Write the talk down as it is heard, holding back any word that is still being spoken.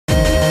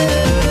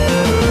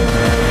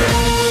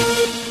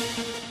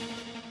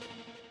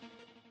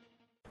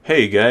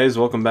Hey guys,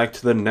 welcome back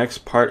to the next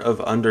part of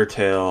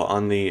Undertale.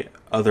 On the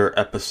other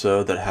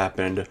episode that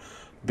happened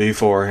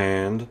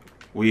beforehand,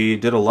 we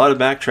did a lot of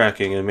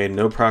backtracking and made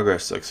no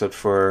progress except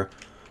for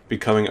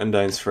becoming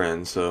Undyne's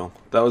friend, so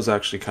that was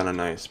actually kind of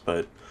nice,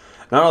 but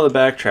not all the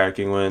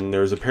backtracking when there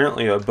was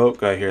apparently a boat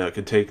guy here that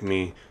could take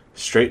me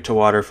straight to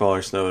Waterfall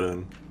or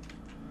Snowdon.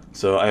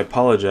 So I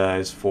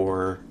apologize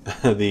for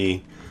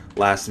the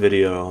last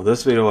video.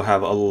 This video will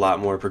have a lot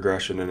more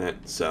progression in it,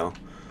 so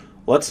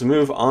let's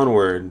move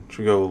onward. Should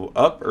we go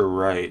up or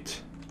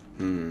right?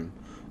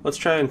 Let's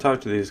try and talk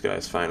to these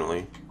guys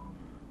finally.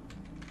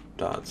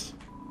 Dots.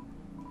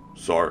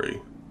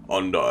 Sorry,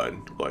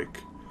 Undyne,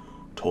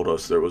 told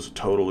us there was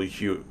totally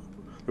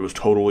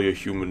a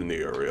human in the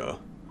area.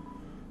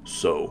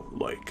 So,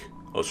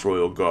 us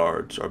royal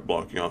guards are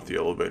blocking off the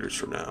elevators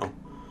for now.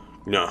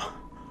 Nah,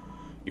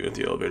 even if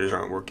the elevators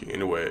aren't working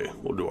anyway,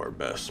 we'll do our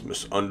best,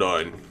 Miss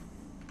Undyne.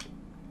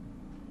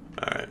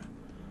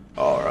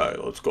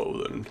 Alright, let's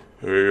go then.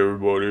 Hey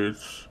everybody,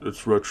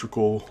 it's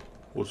Retrical.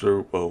 What's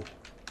there? Whoa.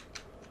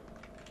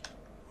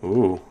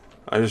 Ooh,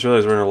 I just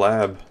realized we're in a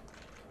lab.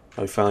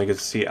 I finally get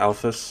to see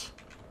Alphys.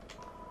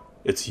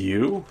 It's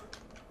you?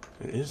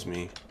 It is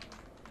me.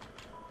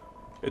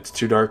 It's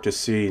too dark to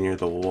see near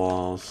the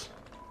walls.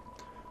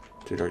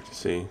 Too dark to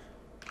see.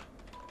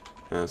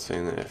 I'm not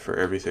saying that for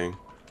everything.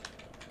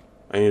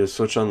 I need to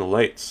switch on the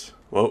lights.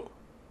 Whoa.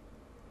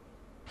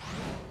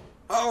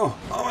 Oh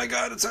my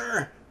god, it's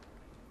her!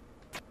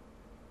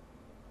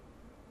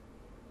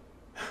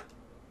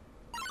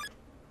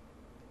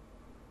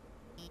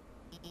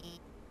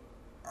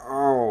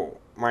 Oh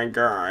my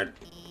god.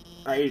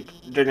 I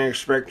didn't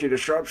expect you to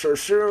show up so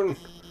soon.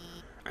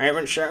 I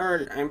haven't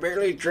showered. I'm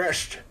barely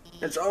dressed.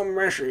 It's all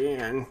messy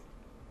and...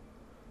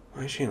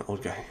 Why is she an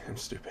old guy? I'm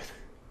stupid.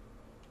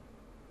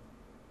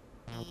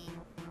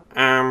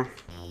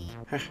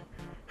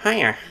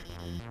 Hiya.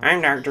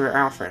 I'm Dr.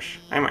 Alphys.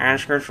 I'm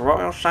Asgard's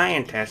royal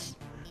scientist.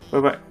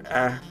 But,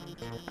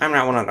 I'm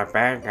not one of the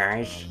bad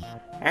guys.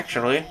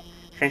 Actually,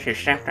 since you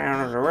stepped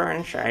out of the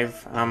ruins,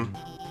 I've,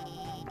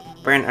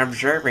 been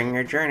observing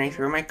your journey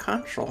through my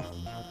console.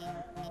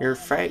 Your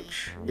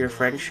fights, your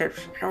friendships,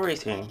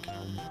 everything.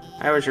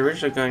 I was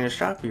originally going to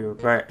stop you,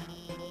 but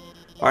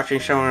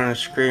watching someone on the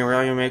screen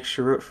really makes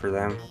you root for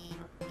them.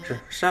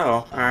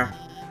 So, now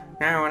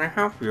I want to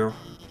help you.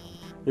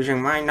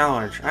 Using my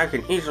knowledge, I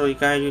can easily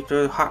guide you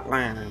through the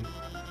hotland, and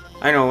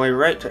I know a way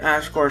right to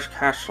Asgard's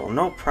castle,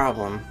 no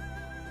problem.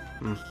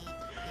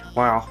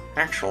 Well,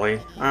 actually,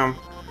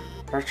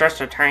 there's just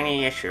a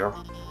tiny issue.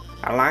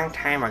 A long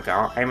time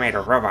ago, I made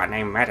a robot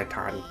named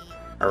METTATON.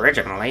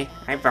 Originally,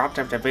 I built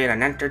him to be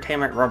an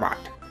entertainment robot.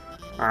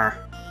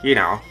 You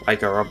know,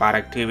 like a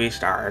robotic TV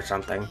star or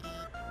something.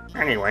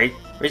 Anyway,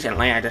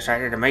 recently I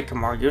decided to make him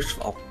more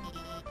useful.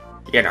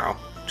 You know,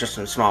 just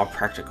some small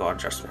practical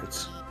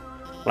adjustments.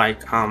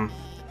 Like,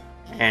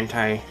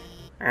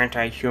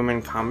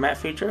 anti-human combat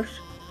features?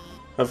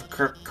 Of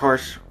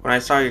course, when I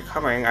saw you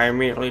coming, I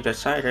immediately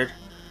decided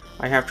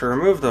I have to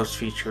remove those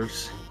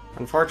features.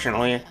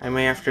 Unfortunately, I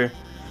may have to...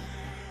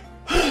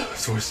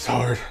 This was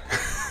hard.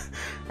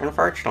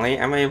 Unfortunately,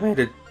 I may have made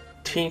a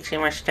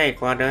teensy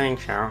mistake while doing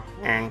so,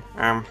 and,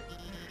 now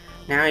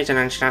he's an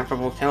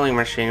unstoppable killing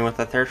machine with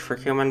a thirst for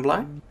human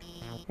blood?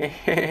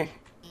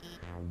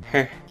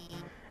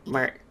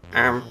 But,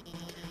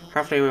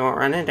 hopefully we won't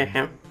run into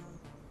him.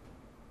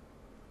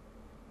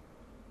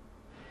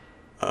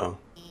 Uh-oh.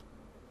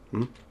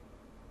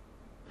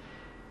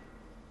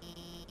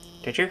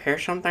 Did you hear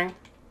something?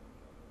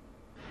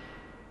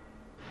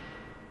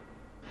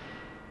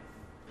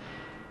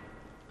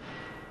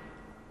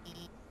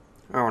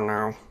 Oh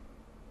no.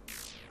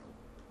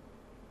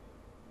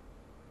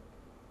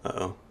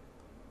 Uh-oh.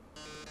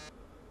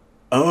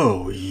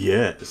 Oh,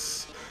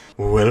 yes.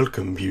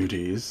 Welcome,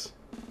 beauties.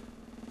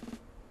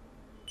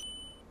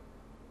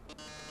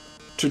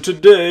 To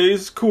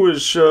today's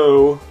quiz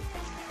show.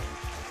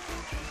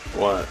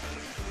 What?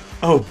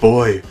 Oh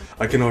boy,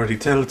 I can already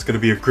tell it's gonna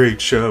be a great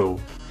show.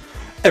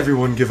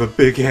 Everyone give a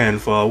big hand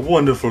for our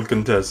wonderful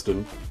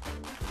contestant.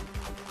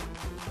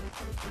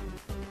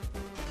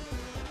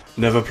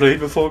 Never played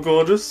before,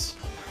 gorgeous?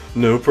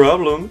 No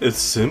problem, it's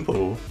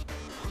simple.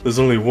 There's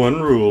only one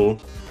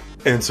rule.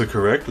 Answer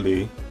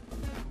correctly,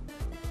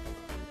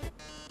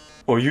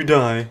 or you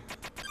die.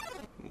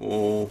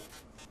 Oh.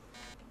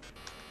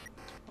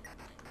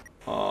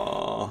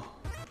 Aww.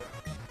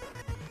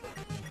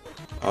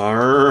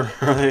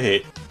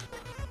 Alright.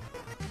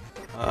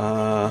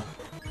 I'm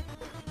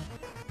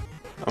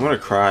gonna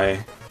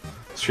cry.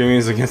 Streaming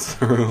is against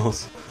the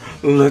rules.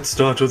 Let's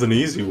start with an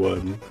easy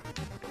one.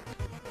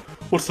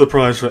 What's the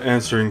prize for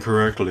answering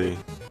correctly?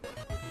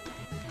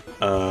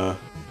 Oh,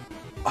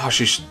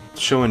 she's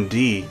showing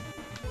D.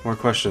 More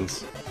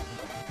questions.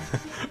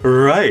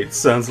 Right,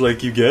 sounds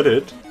like you get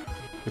it.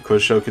 The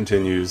quiz show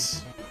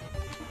continues.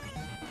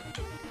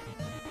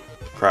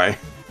 Cry.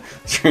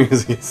 Streaming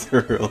is against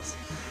the rules.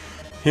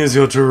 Here's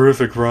your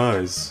terrific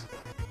prize.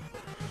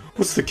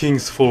 What's the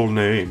king's full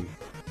name?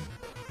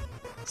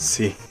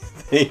 See,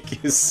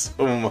 thank you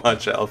so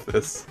much,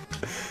 Alphys.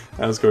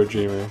 Asgore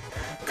Dreamer.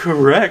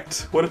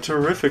 Correct! What a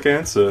terrific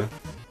answer.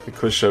 The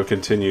quiz show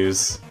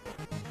continues.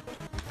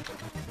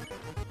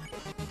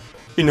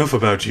 Enough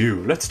about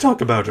you. Let's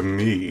talk about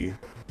me.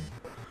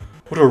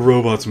 What are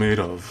robots made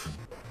of?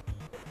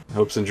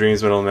 Hopes and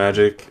dreams, metal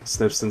magic,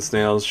 snips and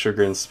snails,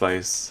 sugar and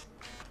spice.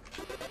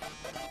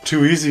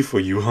 Too easy for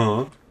you,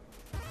 huh?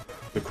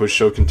 The quiz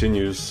show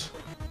continues.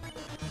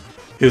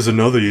 Here's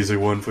another easy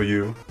one for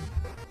you.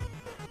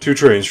 Two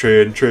trains,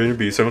 train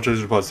B, several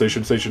trains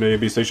to station A,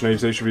 B, station A,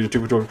 station B,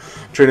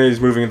 train A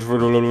is moving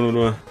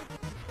into...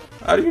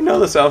 How do you know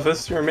this,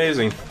 Alphys? You're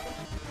amazing.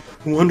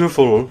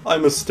 Wonderful.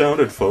 I'm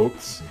astounded,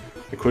 folks.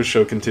 The quiz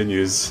show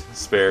continues.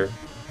 Spare.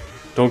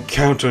 Don't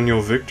count on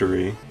your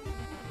victory.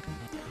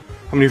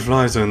 How many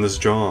flies are in this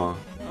jar?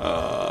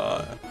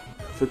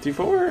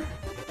 54?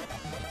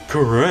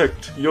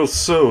 Correct! You're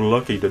so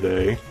lucky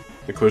today.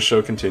 The quiz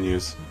show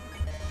continues.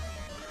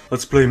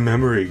 Let's play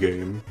memory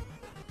game.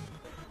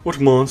 What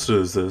monster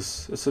is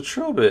this? It's a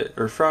Trilbit,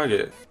 or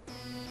Frogget.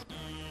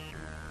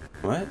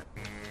 What?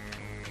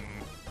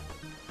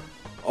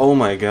 Oh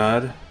my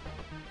god.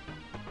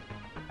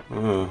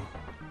 Oh.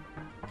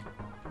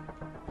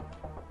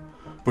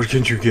 But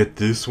can't you get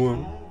this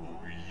one?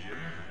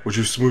 Would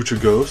you smooch a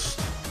ghost?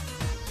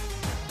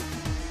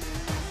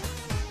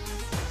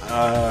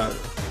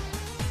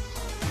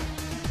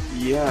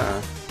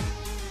 Yeah.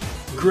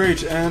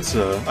 Great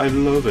answer. I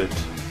love it.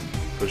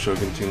 The show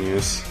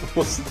continues.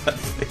 What's that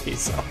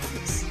face off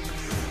this?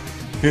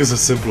 Here's a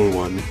simple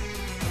one.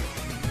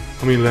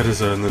 How many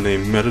letters are in the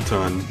name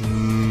METTATON?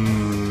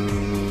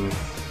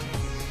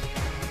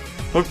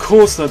 Of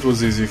course that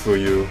was easy for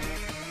you.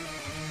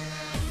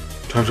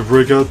 Time to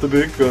break out the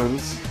big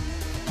guns.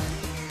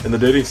 In the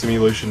dating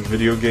simulation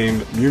video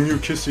game Mew Mew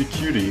Kissy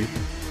Cutie,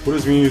 what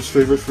is Mew Mew's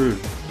favorite fruit?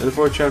 In the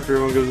 4th chapter,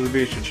 everyone goes to the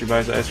beach and she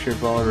buys ice cream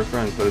for all of her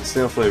friends, but it's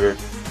snail flavor.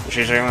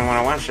 She's the only one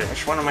who wants it.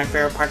 It's one of my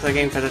favorite parts of the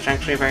game because it's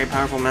actually a very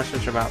powerful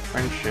message about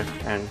friendship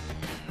and...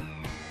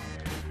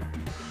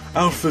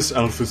 Alphys,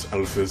 Alphys,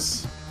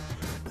 Alphys.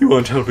 You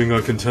aren't helping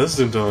our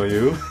contestant, are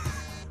you?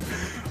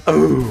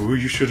 Oh,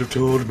 you should have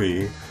told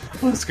me.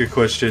 I'll ask a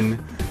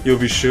question you'll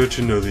be sure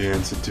to know the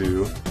answer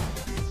to.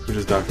 Who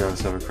does Dr.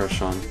 House have a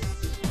crush on?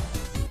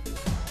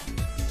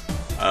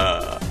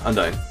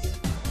 Undyne.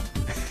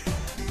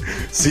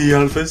 See,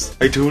 Alphys?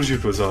 I told you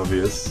it was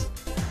obvious.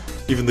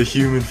 Even the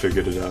human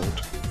figured it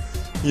out.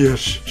 Yes,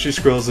 she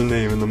scrawls her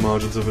name in the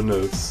margins of her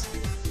notes.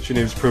 She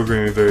names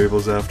programming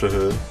variables after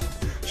her.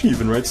 She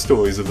even writes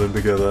stories of them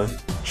together,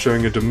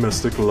 sharing a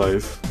domestic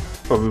life.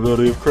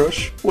 Probability of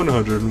crush?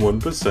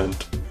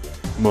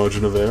 101%.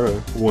 Margin of error?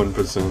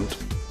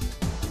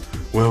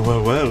 1%. Well,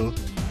 well, well.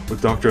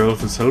 With Dr.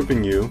 Alphys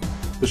helping you,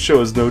 the show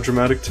has no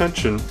dramatic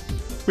tension.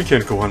 We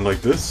can't go on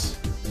like this.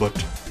 But,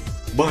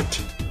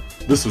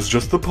 this was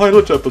just the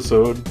pilot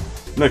episode.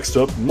 Next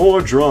up,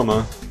 more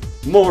drama,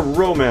 more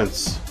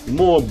romance,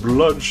 more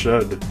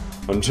bloodshed.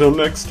 Until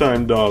next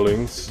time,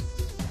 darlings.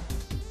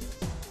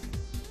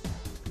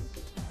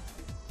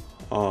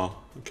 Oh,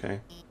 okay.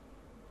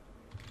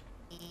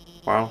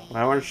 Well,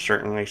 that was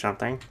certainly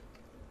something.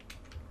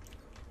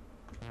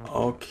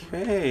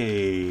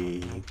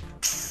 Okay.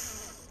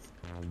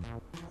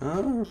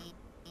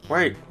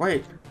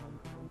 Wait.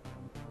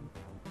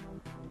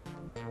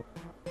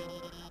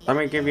 Let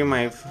me give you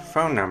my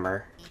phone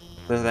number.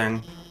 So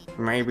then,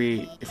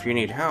 maybe if you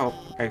need help,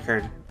 I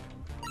could...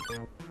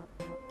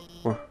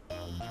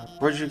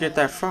 Where'd you get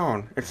that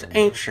phone? It's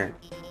ancient.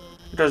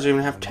 It doesn't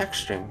even have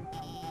texting.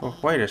 Oh,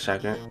 wait a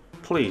second.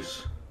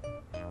 Please.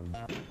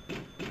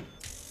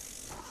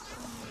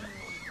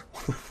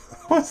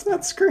 What's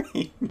that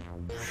screen?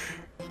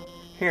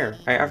 Here,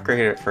 I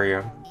upgraded it for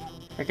you.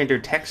 I can do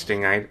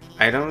texting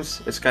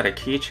items. It's got a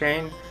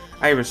keychain.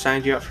 I even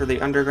signed you up for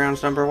the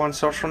Underground's #1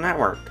 social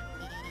network.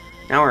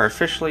 Now we're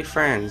officially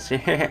friends.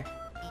 Heh.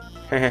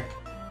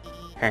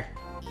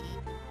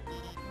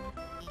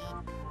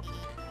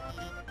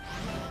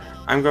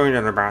 I'm going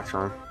to the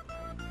bathroom.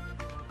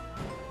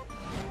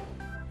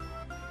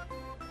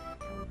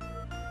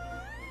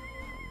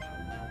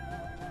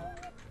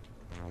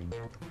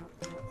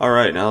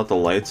 Alright, now that the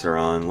lights are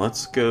on,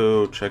 let's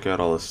go check out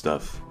all this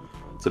stuff.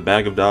 It's a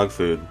bag of dog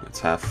food. It's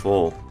half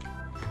full.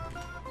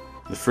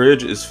 The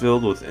fridge is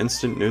filled with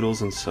instant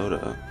noodles and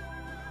soda.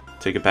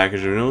 Take a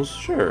package of noodles?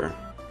 Sure.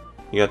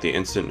 You got the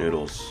instant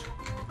noodles.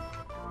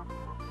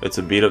 It's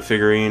a beat-up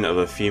figurine of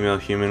a female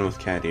human with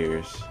cat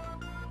ears.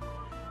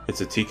 It's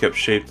a teacup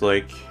shaped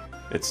like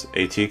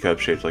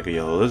a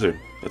yellow lizard.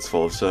 It's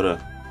full of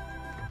soda.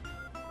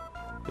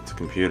 It's a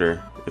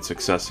computer. It's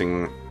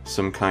accessing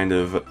some kind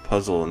of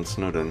puzzle in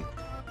Snowden.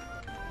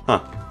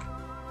 Huh.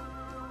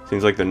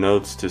 Seems like the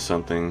notes to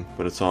something,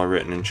 but it's all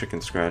written in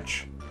chicken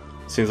scratch.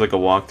 Seems like a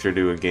walkthrough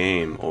to a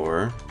game,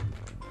 or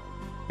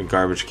a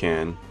garbage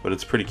can, but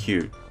it's pretty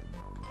cute.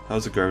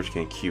 How's a garbage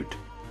can cute?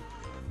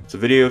 It's a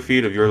video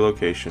feed of your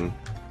location.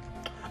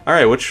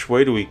 Alright, which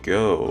way do we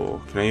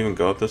go? Can I even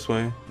go up this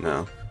way?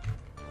 No.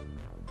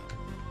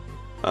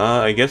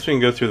 I guess we can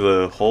go through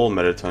the hole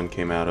METTATON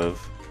came out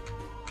of.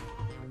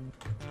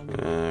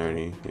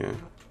 Alrighty, yeah.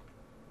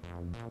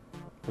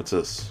 What's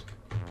this?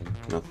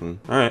 Nothing.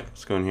 Alright,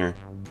 let's go in here.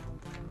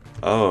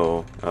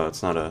 Oh,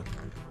 it's not a...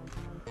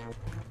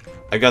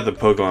 I got the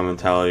Pokemon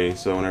mentality,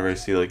 so whenever I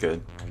see like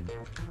a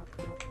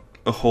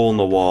hole in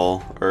the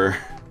wall or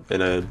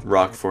in a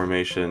rock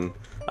formation,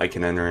 I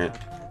can enter it.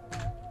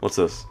 What's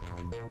this?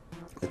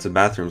 It's a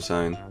bathroom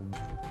sign.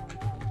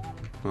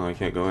 Oh, I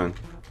can't go in.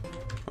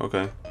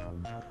 Okay.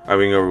 Are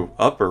we gonna go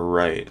up or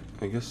right?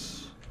 I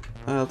guess...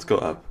 let's go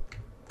up.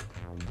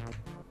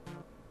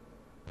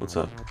 What's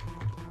up?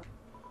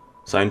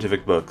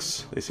 Scientific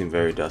books. They seem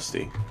very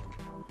dusty.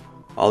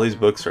 All these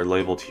books are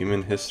labeled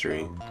human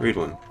history. Read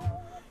one.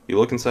 You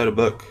look inside a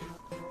book.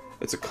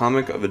 It's a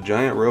comic of a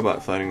giant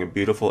robot fighting a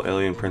beautiful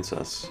alien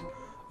princess.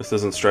 This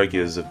doesn't strike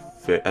you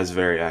as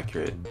very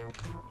accurate.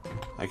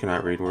 I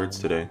cannot read words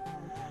today.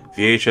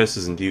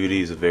 VHSs and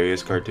DVDs of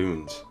various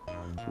cartoons.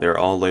 They are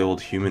all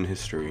labeled human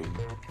history.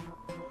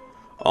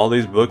 All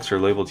these books are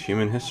labeled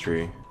human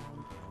history.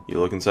 You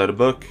look inside a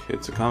book.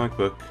 It's a comic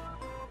book.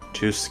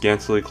 Two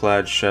scantily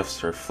clad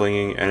chefs are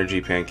flinging energy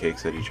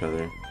pancakes at each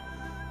other.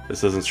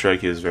 This doesn't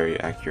strike you as very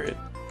accurate.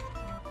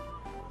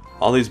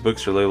 All these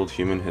books are labeled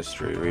human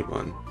history. Read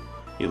one.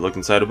 You look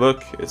inside a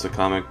book. It's a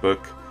comic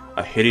book.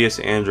 A hideous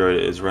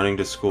android is running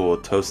to school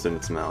with toast in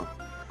its mouth.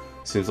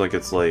 Seems like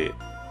it's late.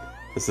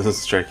 This doesn't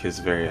strike you as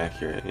very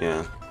accurate.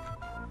 Yeah.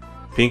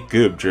 Pink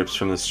goop drips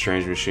from this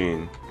strange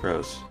machine.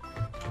 Gross.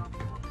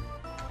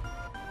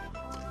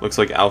 Looks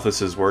like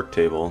Alphys's work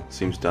table.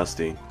 Seems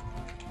dusty.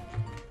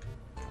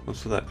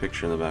 What's with that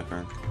picture in the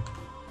background?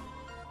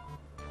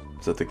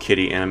 Is that the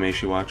kitty anime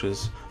she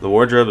watches? The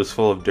wardrobe is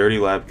full of dirty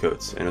lab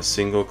coats and a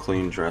single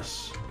clean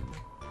dress.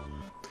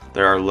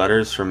 There are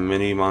letters from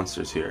many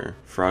monsters here.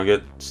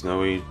 Frogget,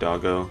 Snowy,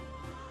 Doggo.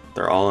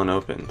 They're all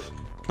unopened.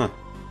 Huh.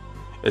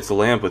 It's a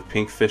lamp with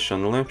pink fish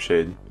on the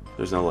lampshade.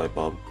 There's no light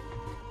bulb.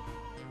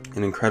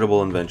 An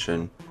incredible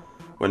invention.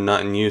 When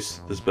not in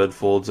use, this bed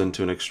folds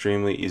into an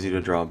extremely easy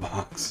to draw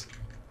box.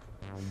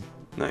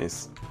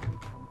 Nice.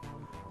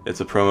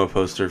 It's a promo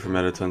poster for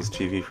METTATON's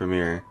TV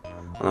premiere.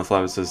 On the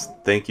flap it says,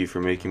 "Thank you for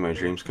making my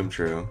dreams come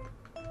true."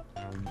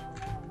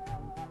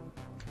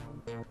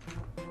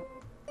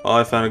 Oh,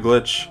 I found a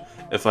glitch.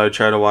 If I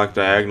try to walk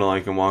diagonal, I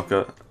can walk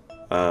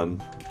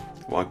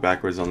walk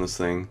backwards on this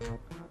thing.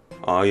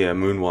 Oh yeah,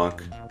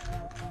 moonwalk.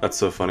 That's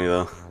so funny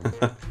though.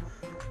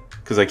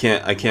 Cause I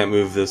can't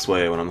move this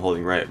way when I'm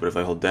holding right, but if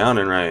I hold down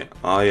and right,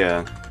 oh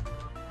yeah.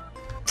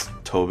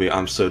 Toby,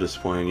 I'm so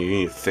disappointed in you. You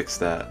need to fix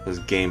that. This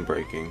is game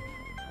breaking.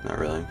 Not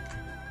really.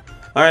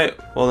 Alright,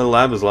 well the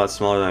lab is a lot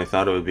smaller than I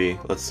thought it would be.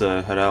 Let's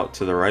head out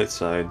to the right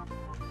side.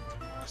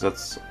 Because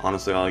that's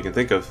honestly all I can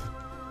think of.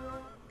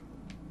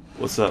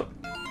 What's up?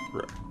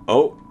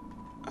 Oh!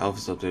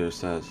 Alpha's updater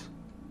says.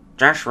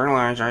 Just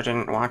realized I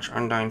didn't watch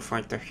Undyne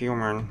fight the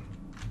human.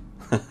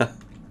 Let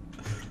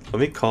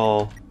me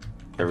call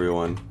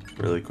everyone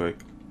really quick.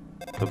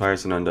 The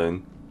Pirates and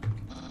Undyne.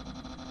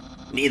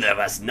 Neither of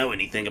us know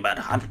anything about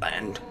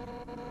Hotland.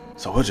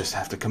 So we'll just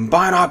have to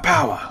combine our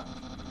power.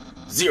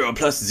 0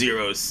 plus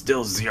 0 is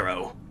still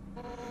 0.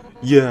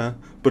 Yeah,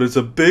 but it's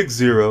a big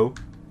 0.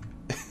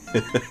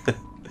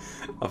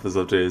 Alpha's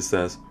updated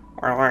says.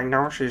 Well, I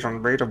know she's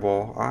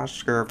unbeatable. I'll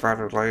ask her about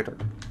it later.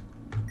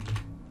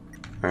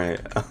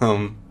 Alright,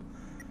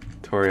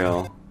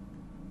 Toriel.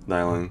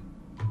 Dialing.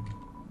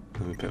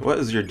 Let me pick. What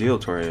is your deal,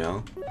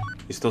 Toriel?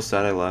 You still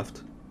sad I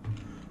left?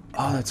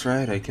 Oh, that's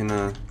right, I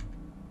can,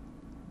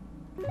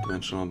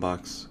 Dimensional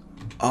box.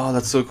 Oh,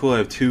 that's so cool, I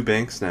have 2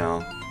 banks now.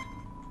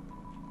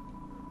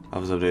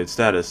 Alpha's updated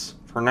status.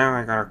 For now,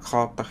 I gotta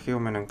call up the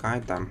human and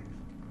guide them.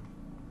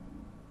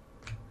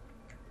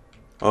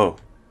 Oh.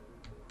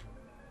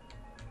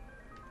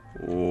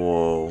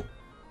 Whoa.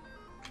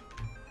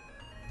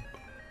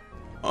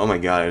 Oh my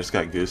god, I just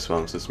got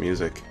goosebumps, this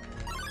music.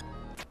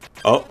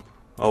 Oh!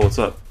 Oh, what's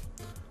up?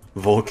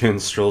 Vulcan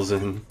strolls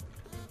in.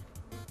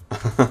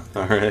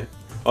 Alright.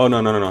 Oh, no,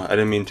 I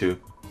didn't mean to.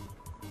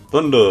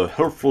 Thunder,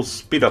 helpful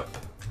speed up.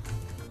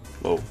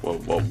 Whoa, whoa,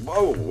 whoa,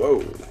 whoa,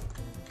 whoa.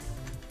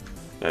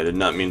 I did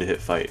not mean to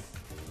hit fight.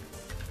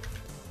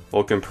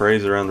 Vulcan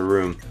parades around the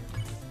room.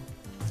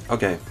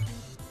 Okay.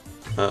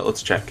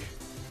 Let's check.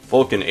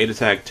 Vulcan, 8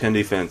 attack, 10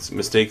 defense.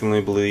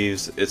 Mistakenly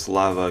believes its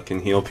lava can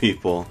heal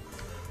people.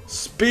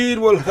 Speed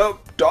will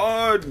help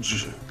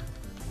dodge!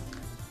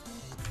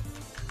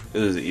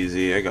 This is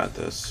easy, I got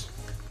this.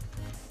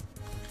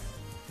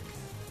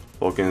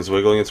 Vulcan is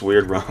wiggling its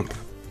weird rump.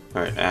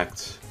 Alright,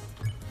 act.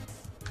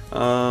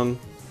 I'm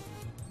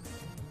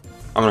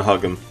gonna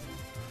hug him.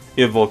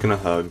 Give Vulcan a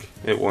hug.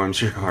 It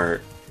warms your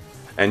heart.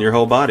 And your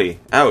whole body.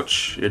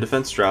 Ouch! Your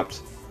defense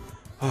dropped.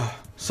 Ah,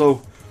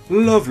 so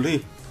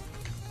lovely!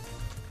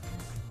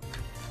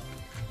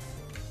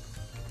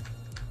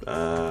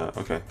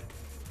 Okay.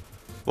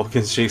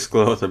 Vulcan's cheeks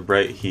glow with a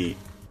bright heat.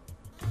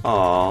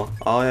 Aw,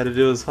 all I had to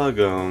do was hug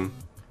him.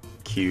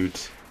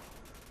 Cute.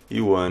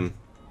 You won.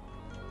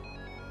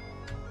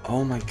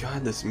 Oh my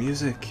god, this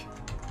music!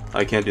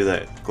 I can't do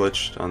that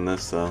glitch on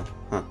this though.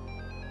 Huh.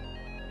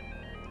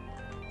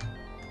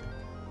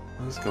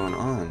 What is going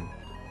on?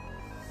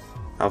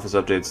 Alpha's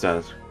update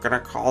status. Gonna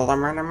call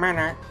them in a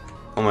minute.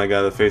 Oh my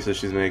god, the faces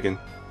she's making.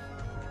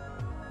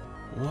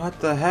 What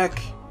the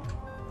heck?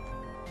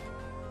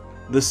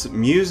 This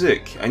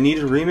music! I need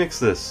to remix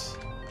this.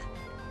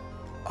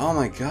 Oh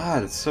my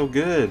god, it's so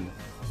good.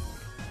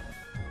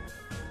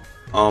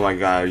 Oh my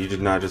god, you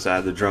did not just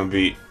add the drum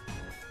beat.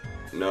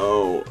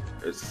 No,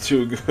 it's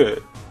too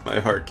good. My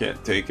heart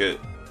can't take it.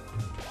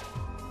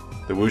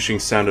 The whooshing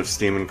sound of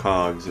steam and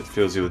cogs. It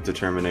fills you with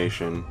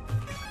determination.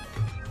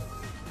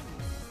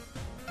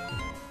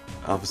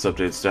 Alpha's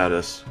update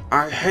status.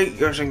 I hate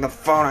using the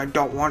phone. I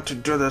don't want to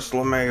do this,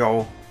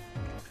 LeMayo.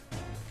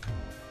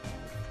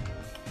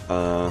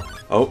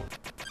 Oh.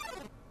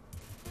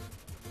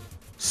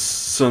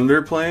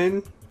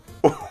 Sunderplane?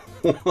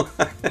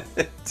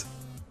 What?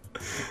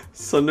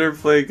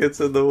 Sunderplane gets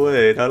in the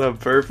way, not on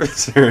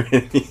purpose or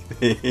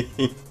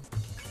anything.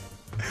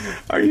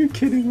 Are you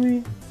kidding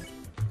me?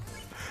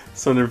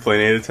 Sunderplane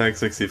 8 attack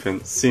 60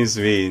 defense seems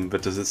mean,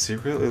 but does it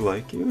secretly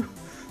like you?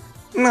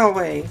 No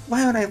way.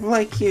 Why would I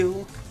like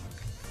you?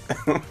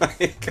 Oh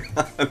my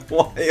god,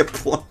 why a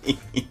plane?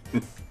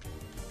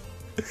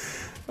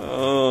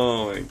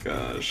 Oh my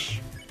gosh.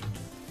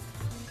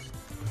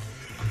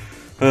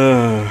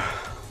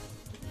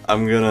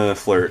 I'm gonna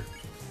flirt.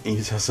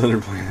 You tell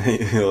Sunderplane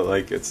that you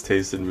like its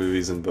taste in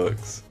movies and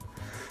books.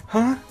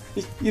 Huh?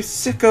 You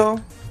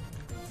sicko.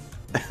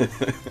 What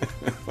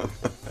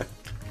the heck?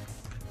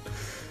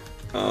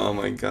 Oh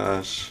my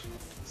gosh.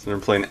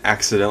 Sunderplane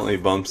accidentally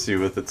bumps you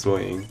with its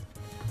wing.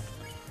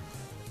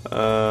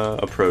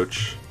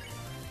 Approach.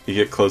 You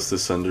get close to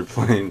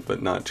Sunderplane,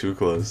 but not too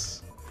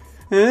close.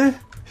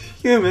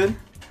 Human.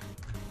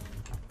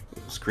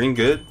 Is green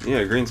good?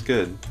 Yeah, green's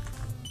good.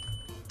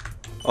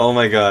 Oh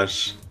my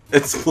gosh.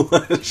 It's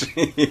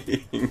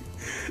blushing.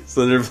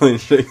 Sunderplane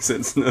shakes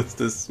its nose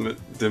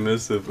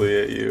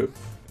dismissively at you.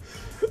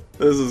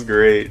 This is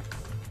great.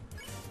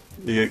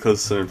 You get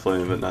close to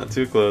Sunderplane, but not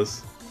too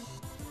close.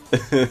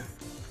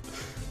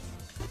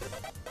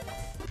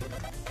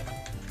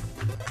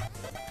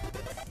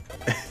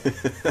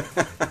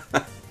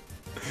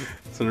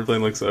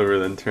 Sunderplane looks over,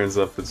 then turns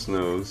up its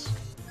nose.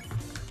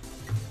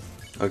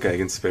 Okay, I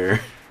can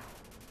spare.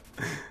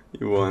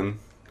 You won.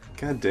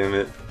 God damn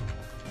it.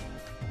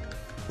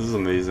 This is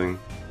amazing.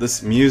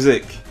 This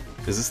music!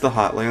 Is this the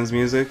Hotlands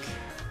music?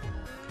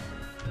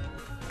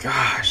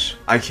 Gosh,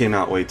 I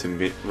cannot wait to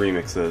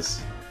remix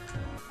this.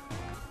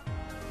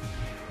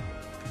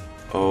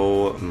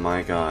 Oh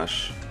my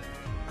gosh.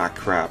 Ah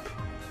crap.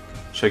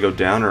 Should I go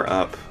down or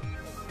up?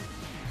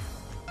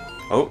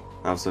 Oh,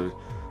 also.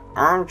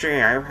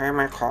 OMG, I've had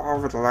my call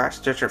over the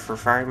last digit for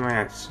 5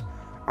 minutes.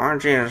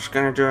 OMG, I'm just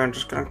gonna do it, I'm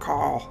just gonna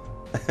call.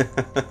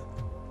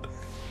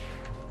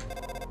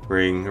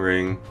 Ring,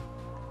 ring.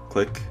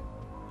 Click.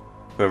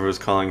 Whoever was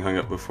calling hung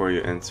up before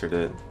you answered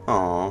it.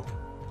 Aww.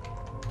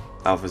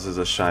 Alphys is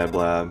a shy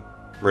blab.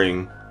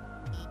 Ring.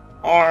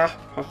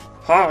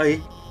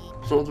 Hi.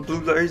 So the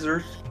blue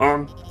lasers,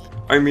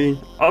 I mean,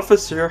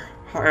 officer,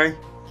 hi.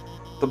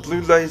 The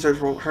blue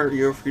lasers won't hurt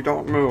you if you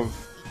don't move.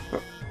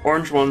 The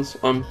orange ones,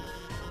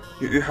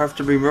 you have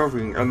to be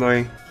moving, and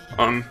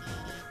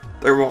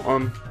they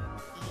will,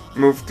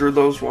 move through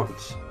those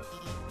ones.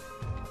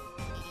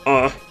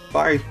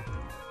 Bye.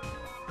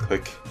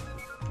 Click.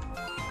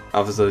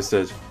 Alphys always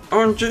said,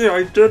 OMG,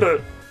 I did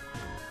it!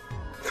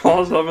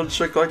 Calls haven't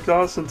shit like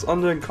that since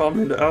Undead called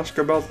me to ask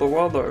about the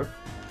weather.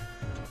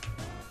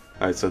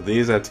 alright, so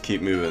these have to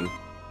keep moving.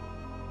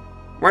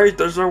 Wait,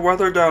 there's no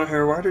weather down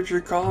here, why did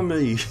you call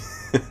me?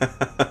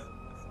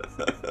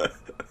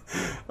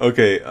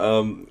 Okay,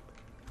 I'm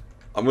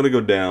gonna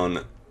go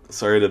down.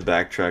 Sorry to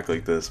backtrack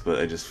like this, but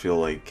I just feel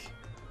like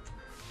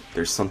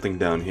there's something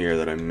down here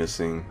that I'm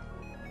missing.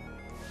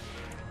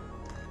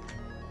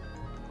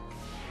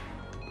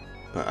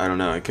 But I don't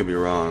know, I could be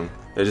wrong.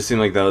 It just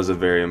seemed like that was a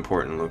very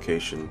important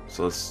location.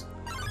 So let's...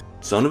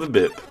 Son of a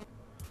bip.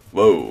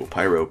 Whoa,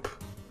 Pyrope.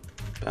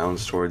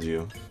 Bounds towards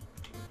you.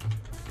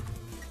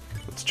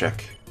 Let's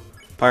check.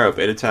 Pyrope,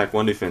 8 attack,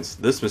 1 defense.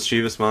 This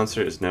mischievous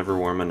monster is never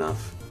warm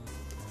enough.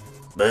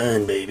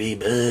 Burn, baby,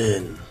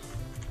 burn.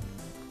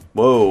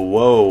 Whoa,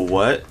 whoa,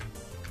 what?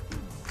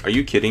 Are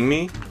you kidding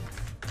me?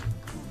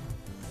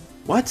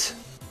 What?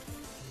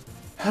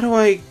 How do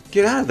I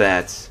get out of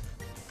that?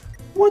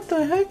 What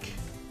the heck?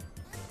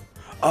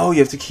 Oh, you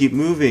have to keep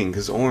moving,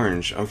 because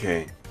orange.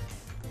 Okay.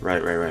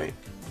 Right.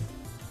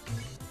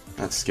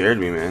 That scared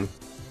me, man.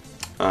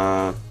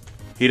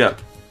 Heat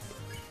up.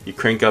 You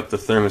crank up the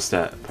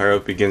thermostat.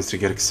 Pyrope begins to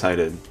get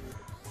excited.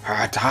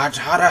 Hot, hot,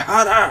 hotter,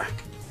 hotter!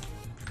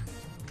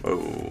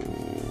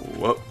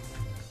 Whoa.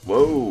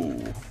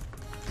 Whoa.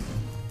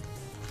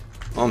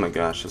 Oh my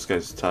gosh, this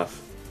guy's tough.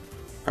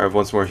 Pyrope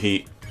wants more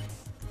heat.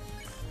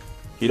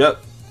 Heat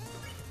up.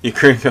 You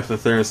crank up the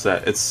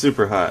thermostat. It's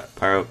super hot.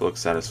 Pyrope looks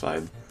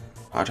satisfied.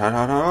 Hot, hot,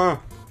 hot,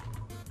 hot.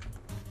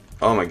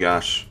 Oh my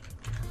gosh.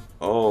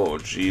 Oh,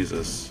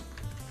 Jesus.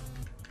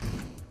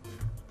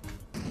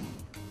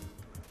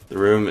 The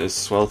room is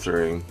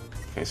sweltering.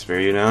 Can I spare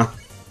you now?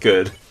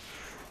 Good.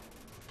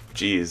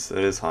 Jeez,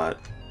 that is hot.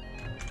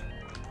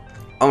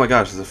 Oh my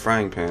gosh, there's a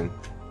frying pan.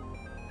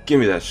 Give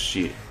me that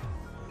sheet.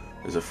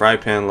 There's a fry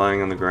pan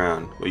lying on the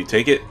ground. Will you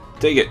take it?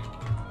 Take it!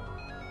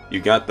 You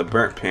got the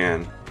burnt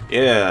pan.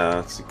 Yeah,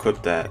 let's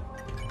equip that.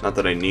 Not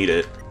that I need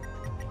it,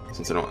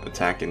 since I don't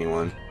attack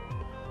anyone.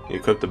 You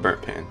equip the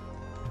burnt pan.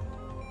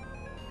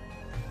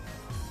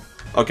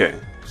 Okay,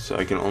 so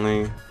I can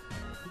only...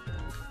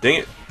 Dang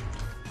it!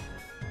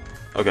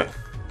 Okay.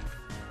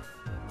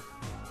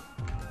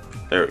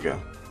 There we go.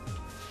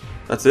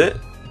 That's it?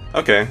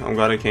 Okay, I'm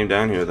glad I came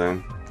down here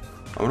then.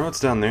 I wonder what's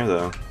down there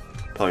though.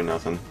 Probably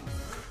nothing.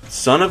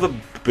 Son of a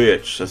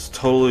bitch, that's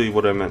totally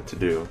what I meant to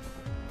do.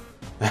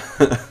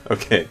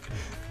 Okay.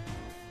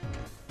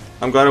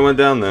 I'm glad I went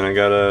down then. I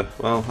gotta...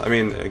 Well, I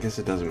mean, I guess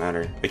it doesn't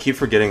matter. I keep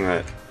forgetting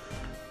that...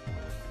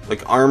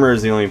 Like, armor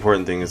is the only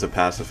important thing as a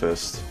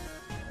pacifist.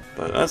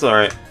 But that's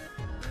alright.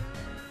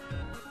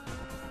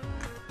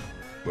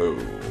 Whoa.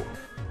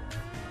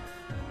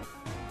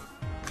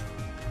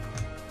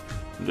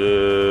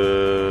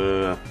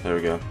 There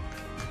we go.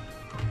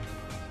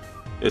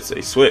 It's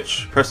a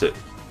switch. Press it.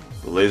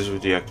 The lasers were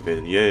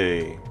deactivated.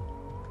 Yay.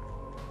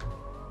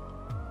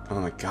 Oh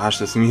my gosh,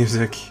 this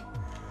music.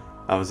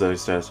 I was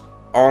upstairs.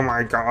 Oh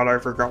my god, I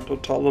forgot to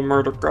tell them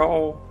where to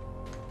go.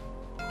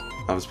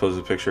 I was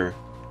posing a picture.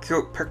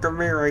 Cute pic of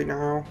me right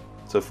now.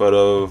 It's a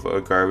photo of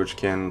a garbage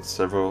can with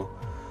several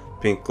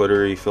pink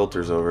glittery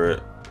filters over it.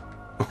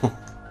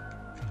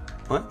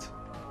 What?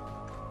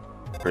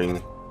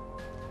 Ring.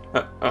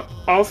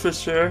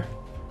 Officer,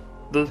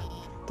 the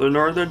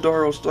northern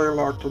door will stay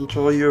locked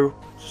until you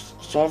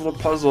solve the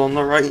puzzle on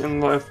the right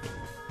and left.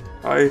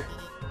 I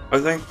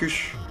think you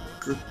should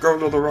go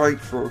to the right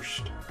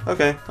first.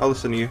 Okay, I'll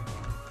listen to you.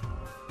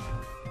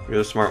 You're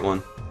the smart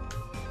one.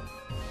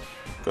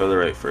 Go to the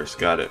right first,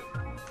 got it.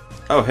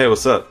 Oh, hey,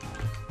 what's up?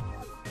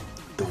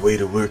 The way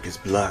to work is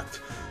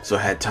blocked, so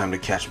I had time to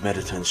catch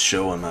METTATON's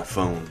show on my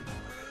phone.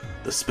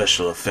 The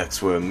special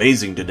effects were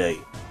amazing today.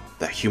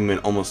 That human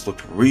almost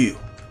looked real.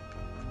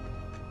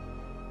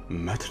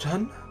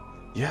 METTATON?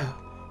 Yeah,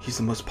 he's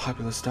the most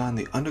popular star in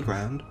the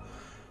underground.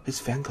 His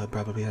fan club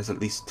probably has at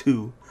least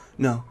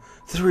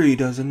 3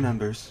 dozen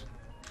members.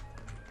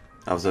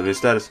 How's their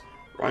status?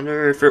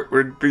 Wonder if it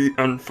would be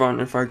unfun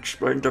if I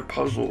explained the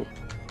puzzle.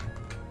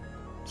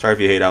 Sorry if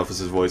you hate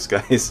Alphys' voice,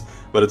 guys,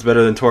 but it's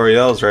better than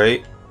Toriel's,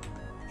 right?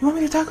 You want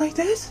me to talk like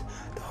this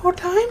the whole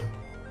time?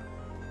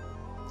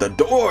 The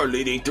door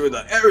leading through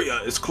the area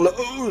is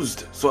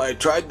closed, so I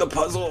tried the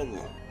puzzle.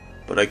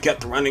 But I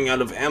kept running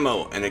out of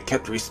ammo, and it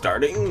kept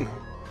restarting.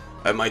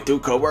 And my 2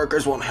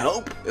 coworkers won't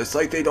help. It's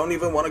like they don't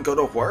even want to go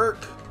to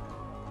work.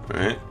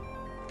 Alright.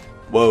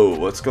 Whoa,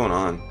 what's going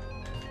on?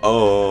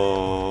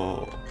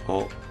 Oh,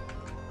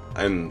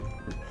 I'm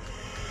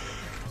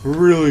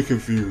really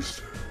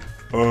confused.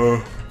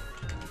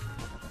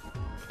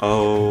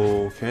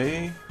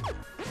 Okay.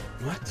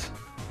 What?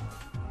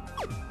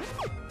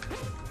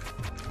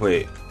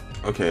 Wait.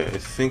 Okay, I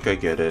think I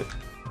get it.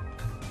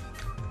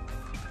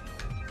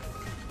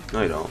 No,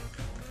 I don't.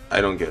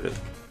 I don't get it.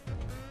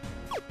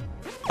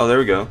 Oh, there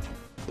we go.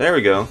 There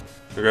we go.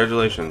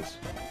 Congratulations.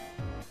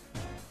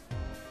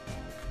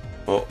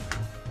 Oh,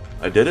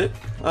 I did it?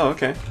 Oh,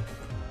 okay.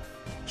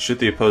 Shoot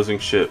the opposing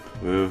ship.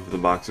 Move the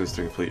boxes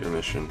to complete your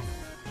mission.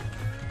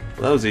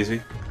 Well, that was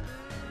easy.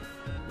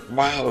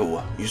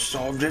 Wow, you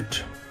solved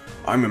it?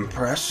 I'm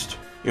impressed.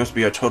 You must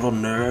be a total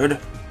nerd.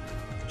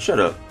 Shut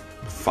up,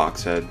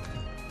 foxhead.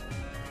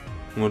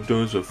 What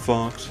does a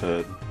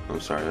foxhead? I'm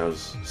sorry, that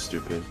was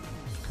stupid.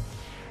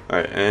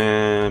 Alright,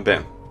 and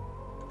bam.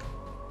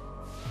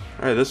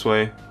 Alright, this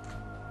way.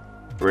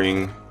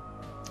 Ring.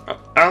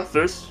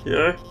 Alphys,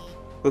 yeah?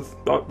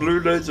 That blue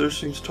laser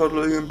seems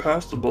totally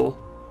impassable.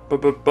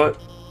 But,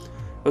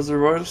 as a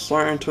royal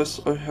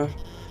scientist, I have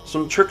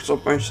some tricks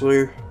up my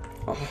sleeve.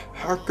 I'll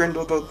hack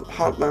into the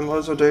Hotline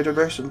laser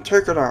database and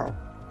take it out.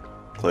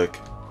 Click.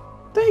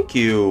 Thank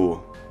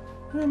you.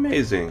 You're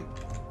amazing.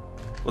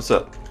 What's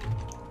up?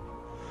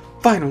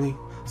 Finally,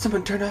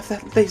 someone turned off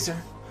that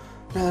laser.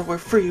 Now that we're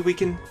free, we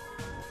can...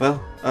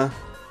 Well, I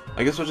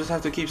guess we'll just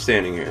have to keep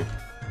standing here.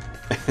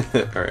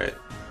 Alright.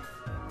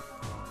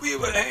 We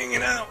were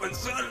hanging out when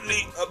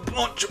suddenly a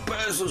bunch of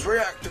parcels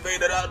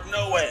reactivated out of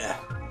nowhere.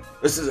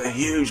 This is a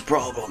huge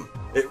problem.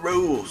 It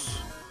rules.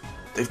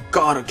 They've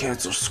gotta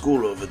cancel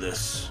school over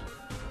this.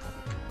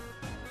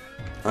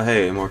 Oh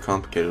hey, a more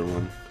complicated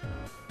one.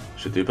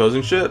 Shoot the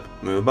opposing ship.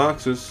 Move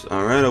boxes.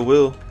 Alright, I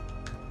will.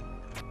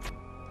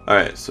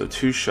 Alright, so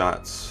 2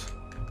 shots.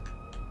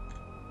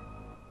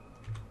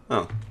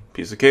 Oh,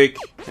 piece of cake.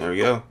 There we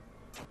go.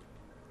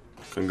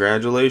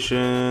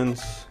 Congratulations.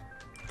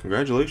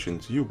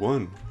 Congratulations, you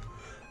won.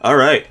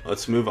 Alright,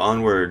 let's move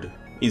onward.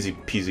 Easy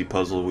peasy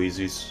puzzle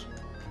wheezies.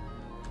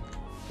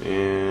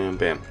 And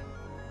bam.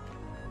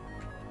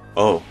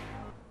 Oh.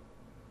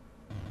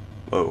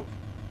 Whoa.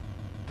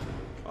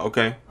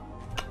 Okay.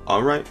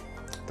 Alright.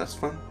 That's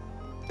fine.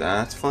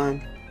 That's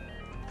fine.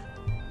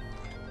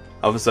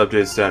 Alphys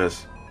update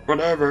status.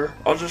 Whatever,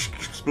 I'll just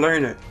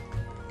explain it.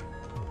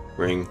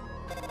 Ring.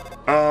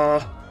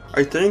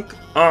 I think,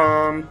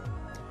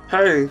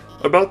 hey,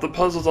 about the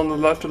puzzles on the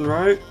left and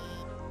right,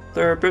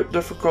 They're a bit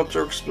difficult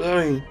to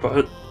explain,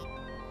 but,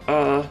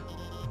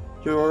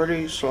 you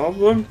already solved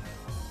them?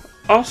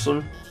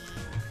 Awesome.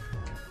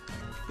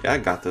 Yeah, I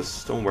got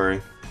this. Don't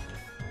worry.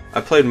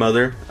 I played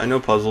Mother. I know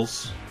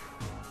puzzles.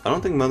 I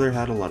don't think Mother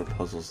had a lot of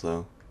puzzles,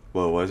 though.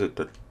 Whoa, why is it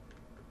the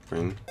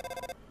ring?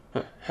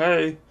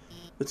 Hey,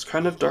 it's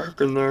kind of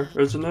dark in there,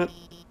 isn't it?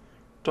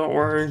 Don't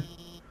worry.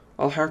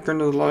 I'll hack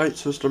into the light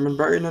system and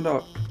brighten it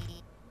up.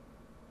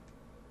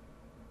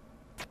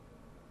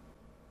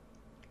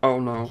 Oh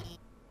no.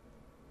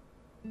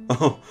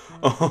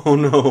 Oh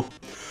no.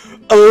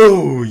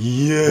 Oh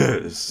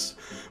yes.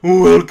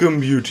 Welcome,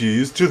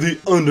 beauties, to the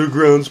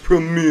Underground's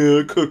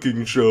premiere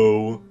cooking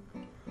show.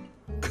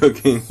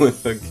 Cooking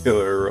with a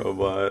killer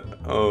robot.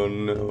 Oh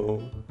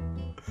no.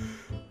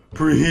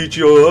 Preheat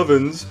your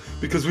ovens,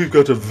 because we've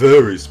got a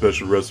very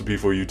special recipe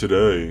for you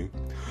today.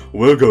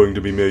 We're going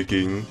to be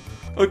making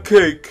a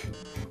cake.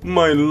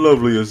 My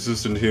lovely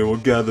assistant here will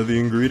gather the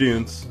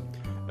ingredients.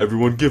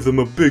 Everyone give them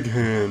a big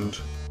hand.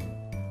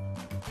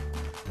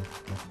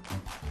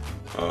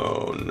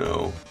 Oh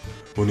no.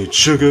 We'll need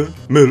sugar,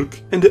 milk,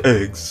 and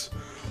eggs.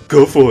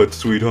 Go for it,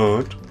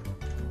 sweetheart.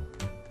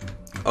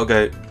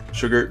 Okay,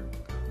 sugar.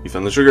 You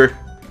found the sugar.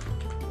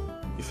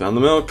 You found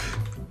the milk.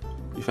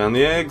 You found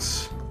the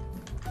eggs.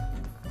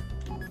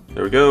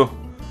 There we go.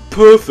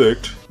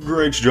 Perfect.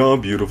 Great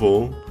job,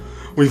 beautiful.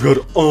 We've got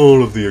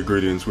all of the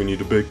ingredients we need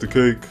to bake the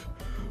cake.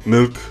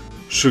 Milk,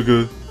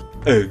 sugar,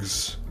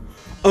 eggs.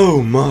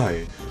 Oh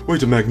my,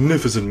 wait a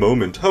magnificent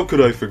moment. How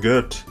could I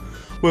forget?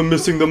 We're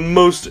missing the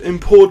most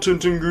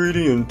important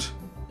ingredient.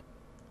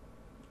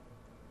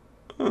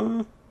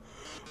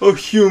 A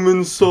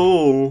human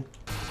soul.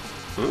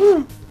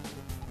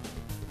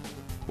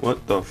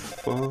 What the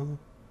fuck?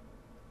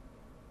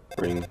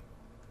 Ring.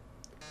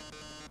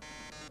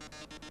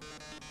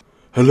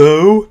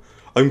 Hello?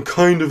 I'm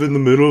kind of in the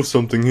middle of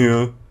something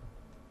here.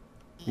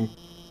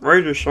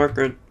 Wait a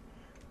second.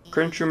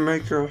 Couldn't you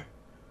make a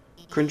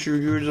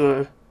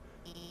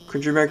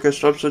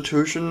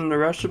substitution in the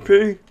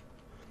recipe?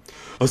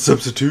 A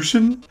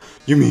substitution?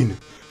 You mean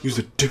use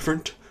a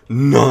different,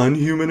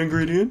 non-human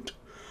ingredient?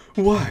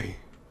 Why?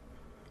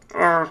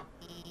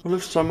 What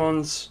if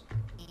someone's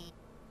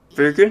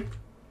vegan?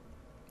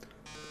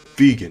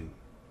 Vegan.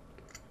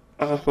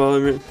 Well, I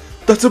mean,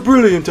 That's a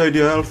brilliant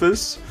idea,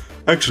 Alphys.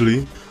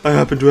 Actually, I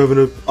happen to have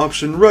an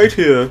option right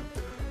here.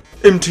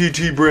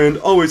 MTT brand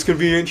always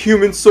convenient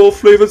human soul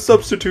flavored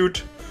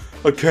substitute.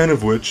 A can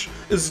of which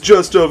is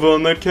just over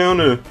on that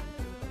counter.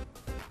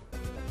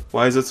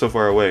 Why is it so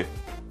far away?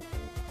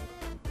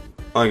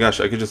 Oh my gosh,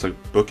 I could just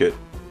like book it.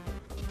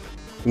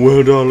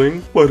 Well,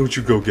 darling, why don't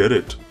you go get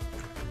it?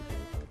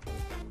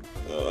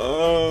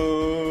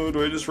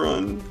 Do I just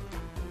run?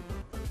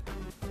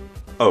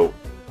 Oh.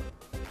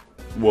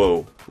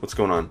 Whoa, what's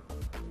going on?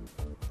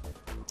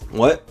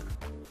 What?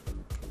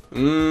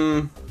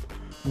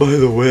 By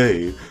the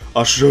way,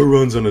 our show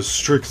runs on a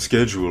strict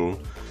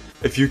schedule.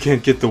 If you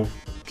can't get the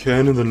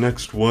can in the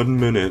next 1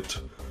 minute,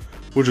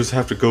 we'll just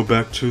have to go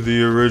back to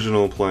the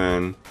original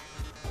plan.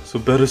 So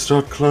better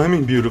start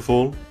climbing,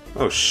 beautiful.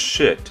 Oh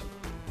shit.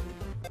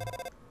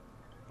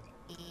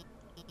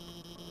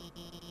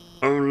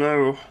 oh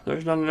no,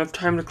 there's not enough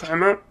time to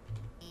climb up.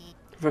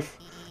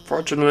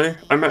 Fortunately,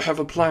 I might have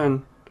a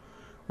plan.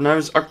 When I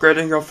was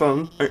upgrading your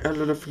phone, I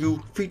added a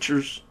few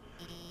features.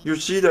 You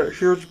see that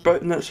huge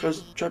button that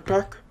says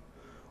jetpack?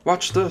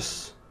 Watch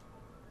this.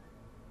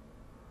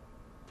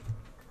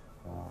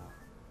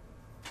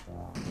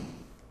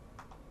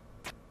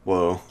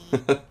 Whoa.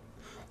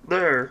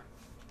 There.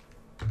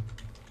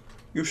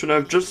 You should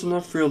have just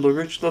enough fuel to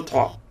reach the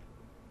top.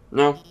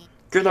 Now,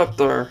 get up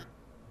there.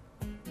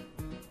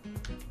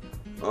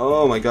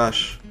 Oh my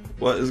gosh.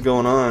 What is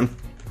going on?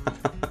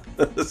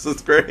 This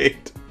is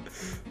great.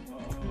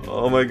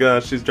 Oh my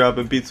gosh, she's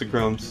dropping pizza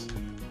crumbs.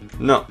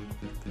 No.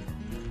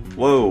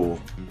 Whoa.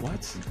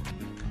 What?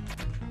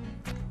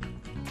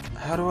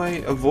 How do I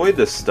avoid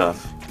this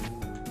stuff?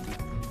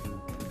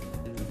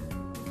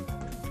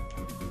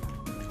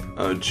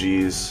 Oh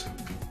jeez.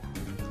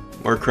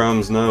 More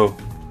crumbs, no.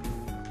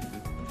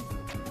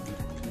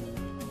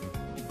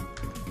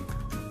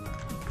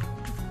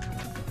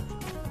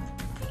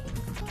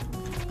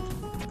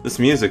 This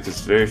music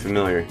is very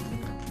familiar.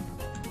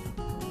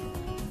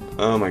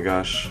 Oh my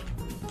gosh.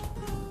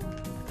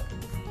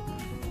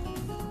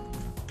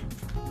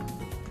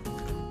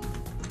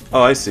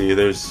 Oh, I see.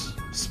 There's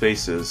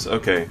spaces.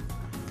 Okay.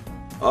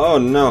 Oh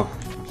no.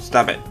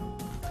 Stop it.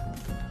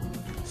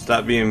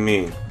 Stop being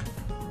mean.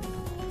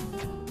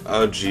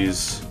 Oh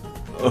jeez.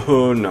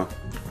 Oh no.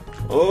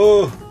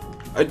 Oh!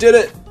 I did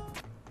it!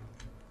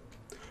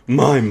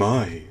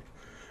 My.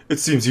 It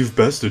seems you've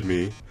bested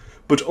me.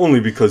 But only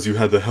because you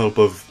had the help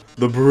of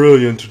the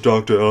brilliant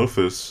Dr.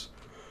 Alphys.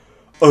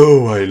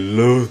 Oh, I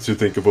loathe to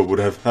think of what would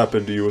have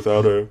happened to you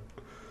without her.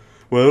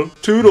 Well,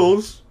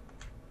 toodles!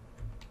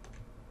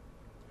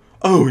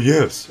 Oh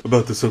yes,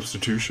 about the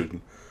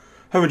substitution.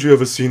 Haven't you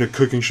ever seen a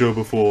cooking show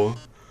before?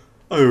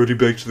 I already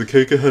baked the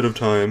cake ahead of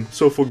time,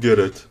 so forget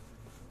it.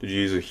 Did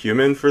you use a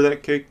human for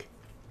that cake?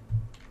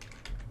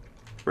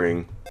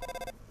 Ring.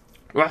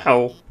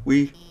 Wow,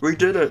 we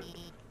did it.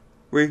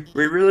 We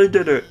really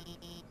did it.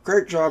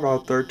 Great job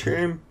out there,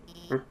 team.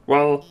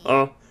 Well,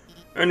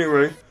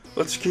 anyway,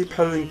 let's keep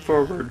heading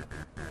forward.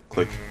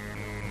 Click.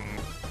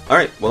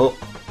 Alright, well,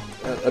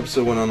 that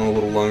episode went on a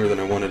little longer than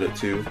I wanted it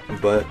to,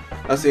 but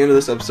that's the end of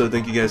this episode.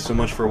 Thank you guys so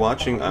much for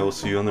watching. I will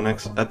see you on the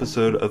next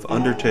episode of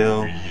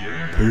Undertale.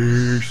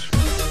 Peace.